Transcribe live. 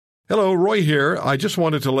Hello, Roy here. I just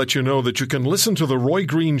wanted to let you know that you can listen to The Roy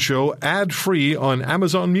Green Show ad-free on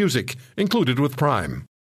Amazon Music, included with Prime.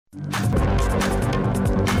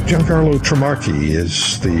 Giancarlo Tremarchi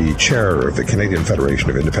is the chair of the Canadian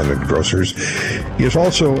Federation of Independent Grocers. He is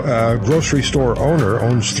also a grocery store owner,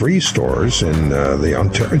 owns 3 stores in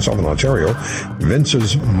Southern Ontario,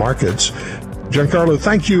 Vince's Markets. Giancarlo,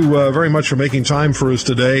 thank you very much for making time for us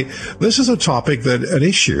today. This is an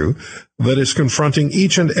issue that is confronting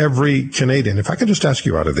each and every Canadian. If I could just ask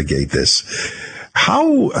you out of the gate this,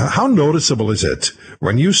 how noticeable is it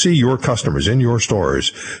when you see your customers in your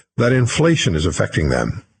stores that inflation is affecting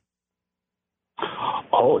them?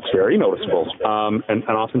 Oh, it's very noticeable. And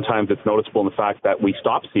oftentimes it's noticeable in the fact that we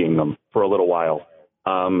stop seeing them for a little while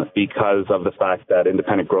because of the fact that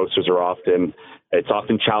independent grocers it's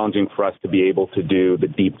often challenging for us to be able to do the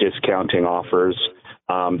deep discounting offers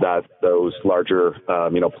that those larger,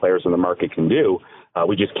 players in the market can do.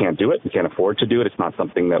 We just can't do it. We can't afford to do it. It's not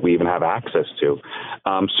something that we even have access to.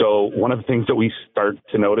 So one of the things that we start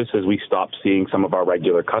to notice is we stop seeing some of our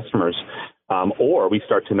regular customers, or we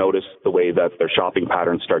start to notice the way that their shopping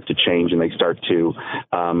patterns start to change, and they start to,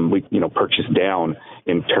 purchase down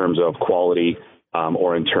in terms of quality,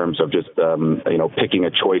 or in terms of just, picking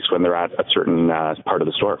a choice when they're at a certain part of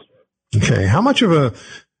the store. Okay. How much of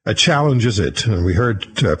a challenge is it? And we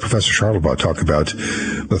heard Professor Charlebois talk about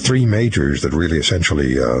the 3 majors that really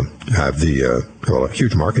essentially have a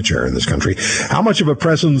huge market share in this country. How much of a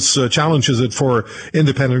challenge is it for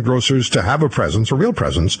independent grocers to have a real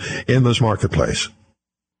presence in this marketplace?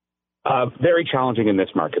 Very challenging in this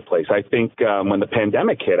marketplace. I think when the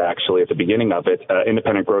pandemic hit, actually, at the beginning of it,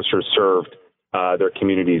 independent grocers served their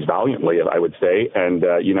communities valiantly, I would say. And,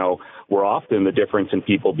 we're often the difference in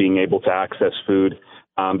people being able to access food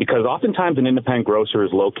because oftentimes an independent grocer is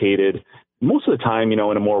located most of the time, in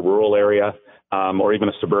a more rural area or even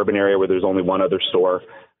a suburban area where there's only one other store.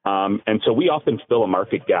 And so we often fill a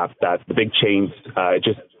market gap that the big chains,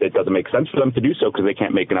 it doesn't make sense for them to do so because they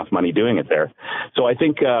can't make enough money doing it there. So I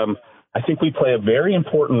think we play a very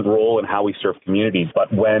important role in how we serve communities.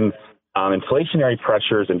 But when inflationary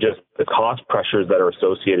pressures and just the cost pressures that are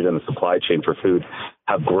associated in the supply chain for food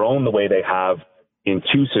have grown the way they have in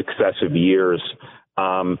 2 successive years,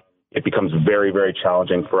 it becomes very, very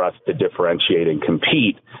challenging for us to differentiate and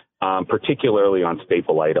compete, particularly on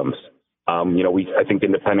staple items. I think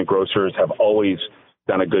independent grocers have always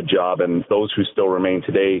done a good job, and those who still remain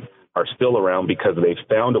today are still around because they've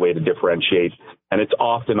found a way to differentiate, and it's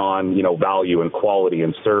often on, value and quality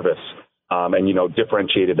and service. And,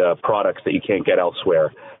 differentiated products that you can't get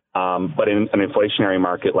elsewhere. But in an inflationary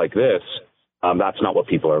market like this, that's not what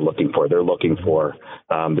people are looking for. They're looking for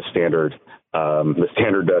the standard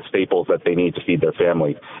staples that they need to feed their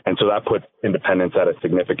family. And so that puts independents at a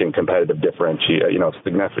significant competitive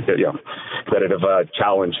competitive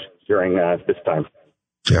challenge during this time.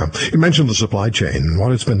 Yeah. You mentioned the supply chain and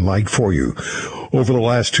what it's been like for you over the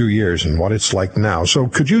last 2 years and what it's like now. So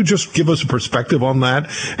could you just give us a perspective on that?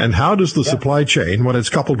 And how does the supply chain, when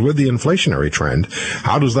it's coupled with the inflationary trend,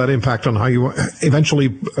 how does that impact on how you eventually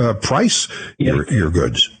price your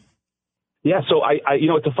goods? Yeah. So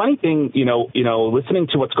it's a funny thing, listening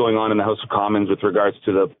to what's going on in the House of Commons with regards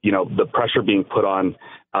to the pressure being put on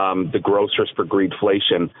the grocers for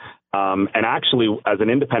greedflation. And actually, as an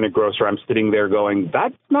independent grocer, I'm sitting there going,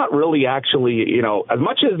 that's not really actually, as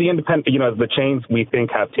much as the independent, as the chains we think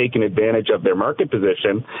have taken advantage of their market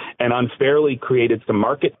position and unfairly created some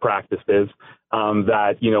market practices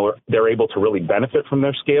that, they're able to really benefit from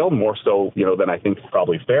their scale more so, than I think is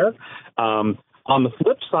probably fair. On the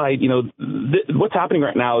flip side, what's happening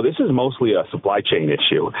right now, this is mostly a supply chain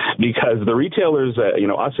issue because the retailers,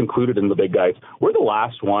 us included in the big guys, we're the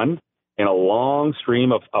last one in a long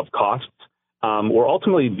stream of costs. We're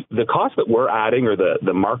ultimately the cost that we're adding or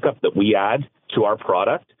the markup that we add to our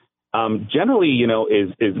product generally,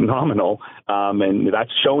 is nominal. And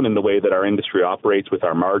that's shown in the way that our industry operates with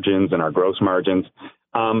our margins and our gross margins.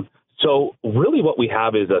 So really what we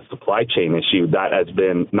have is a supply chain issue that has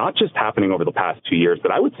been not just happening over the past 2 years,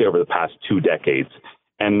 but I would say over the past 2 decades.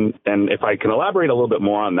 And if I can elaborate a little bit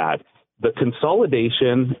more on that, the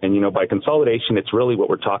consolidation, and, by consolidation, it's really what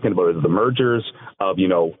we're talking about is the mergers of,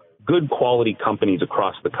 good quality companies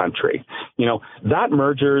across the country. That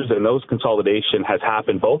mergers and those consolidation has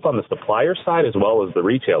happened both on the supplier side as well as the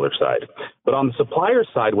retailer side. But on the supplier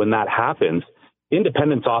side, when that happens,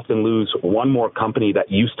 independents often lose one more company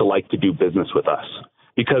that used to like to do business with us.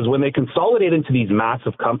 Because when they consolidate into these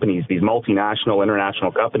massive companies, these multinational,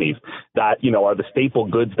 international companies that, are the staple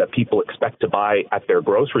goods that people expect to buy at their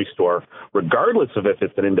grocery store, regardless of if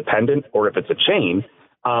it's an independent or if it's a chain,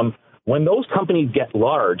 when those companies get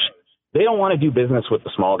large, they don't want to do business with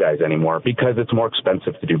the small guys anymore because it's more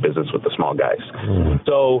expensive to do business with the small guys.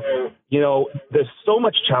 So, there's so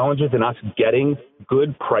much challenges in us getting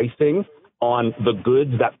good pricing on the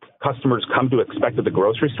goods that customers come to expect at the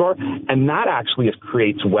grocery store. And that actually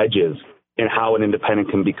creates wedges in how an independent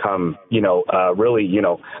can become, really,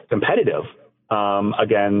 competitive.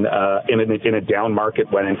 In a down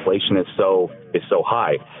market when inflation is so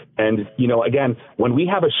high. And, again, when we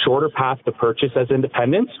have a shorter path to purchase as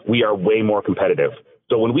independents, we are way more competitive.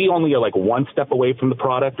 So when we only are like one step away from the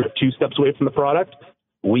product or two steps away from the product,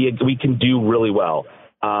 we can do really well.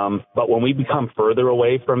 But when we become further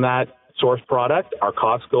away from that source product, our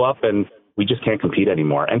costs go up and we just can't compete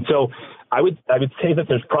anymore. And so I would say that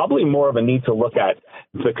there's probably more of a need to look at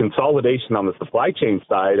the consolidation on the supply chain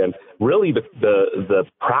side and really the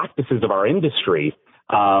practices of our industry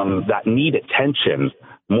that need attention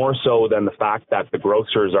more so than the fact that the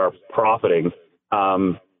grocers are profiting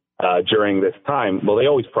during this time. Well, they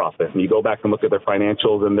always profit. And you go back and look at their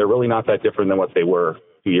financials, and they're really not that different than what they were a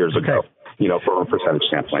few years ago. From a percentage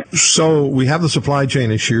standpoint. So we have the supply chain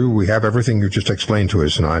issue. We have everything you just explained to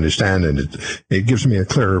us, and I understand, and it gives me a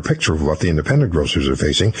clearer picture of what the independent grocers are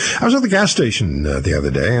facing. I was at the gas station the other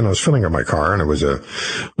day, and I was filling up my car, and it was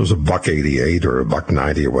 $1.88 or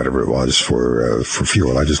 $1.90 or whatever it was for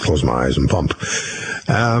fuel. I just closed my eyes and pump.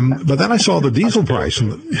 But then I saw the diesel price,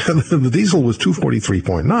 and the diesel was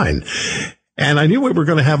 $2.43.9. And I knew we were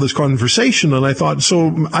going to have this conversation, and I thought,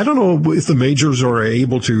 so I don't know if the majors are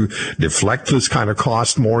able to deflect this kind of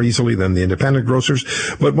cost more easily than the independent grocers.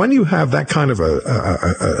 But when you have that kind of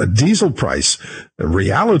a diesel price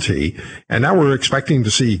reality, and now we're expecting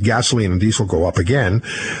to see gasoline and diesel go up again,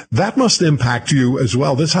 that must impact you as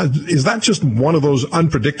well. Is that just one of those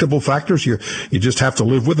unpredictable factors you just have to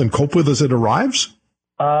live with and cope with as it arrives?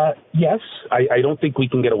 Yes, I don't think we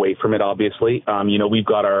can get away from it, obviously. We've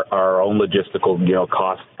got our own logistical,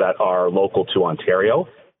 costs that are local to Ontario.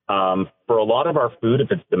 For a lot of our food,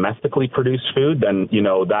 if it's domestically produced food, then,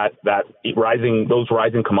 those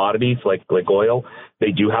rising commodities like oil,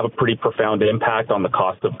 they do have a pretty profound impact on the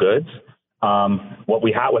cost of goods. What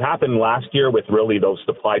happened last year with really those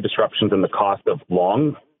supply disruptions and the cost of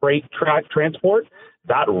long freight transport,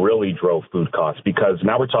 that really drove food costs, because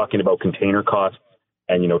now we're talking about container costs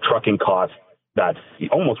and, trucking costs that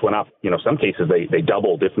almost went up. Some cases they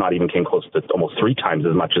doubled, if not even came close to almost 3 times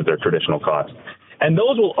as much as their traditional costs. And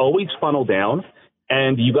those will always funnel down.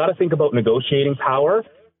 And you got to think about negotiating power.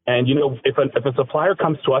 And, if a supplier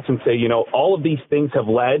comes to us and say, all of these things have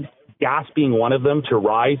led, gas being one of them, to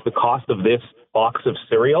rise the cost of this box of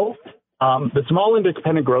cereal, the small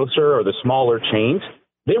independent grocer or the smaller chains,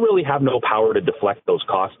 they really have no power to deflect those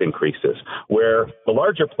cost increases, where the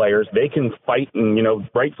larger players, they can fight and,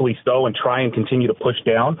 rightfully so, and try and continue to push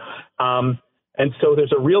down. And so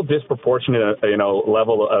there's a real disproportionate,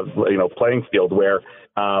 level of, playing field where,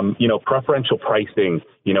 preferential pricing,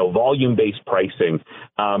 volume-based pricing,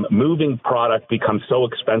 moving product becomes so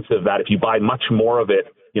expensive that if you buy much more of it,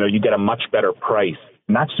 you get a much better price.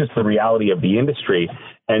 And that's just the reality of the industry.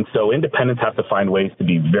 And so independents have to find ways to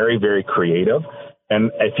be very, very creative. And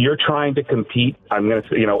if you're trying to compete, I'm going to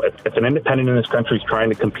say, if an independent in this country is trying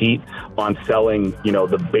to compete on selling,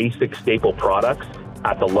 the basic staple products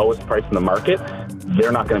at the lowest price in the market,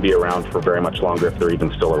 they're not going to be around for very much longer, if they're even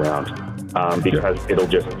still around, because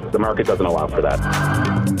the market doesn't allow for that.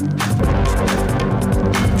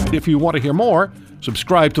 If you want to hear more,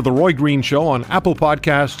 subscribe to The Roy Green Show on Apple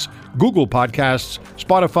Podcasts, Google Podcasts,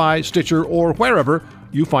 Spotify, Stitcher, or wherever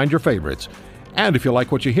you find your favorites. And if you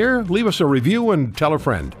like what you hear, leave us a review and tell a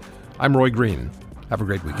friend. I'm Roy Green. Have a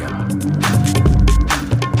great weekend.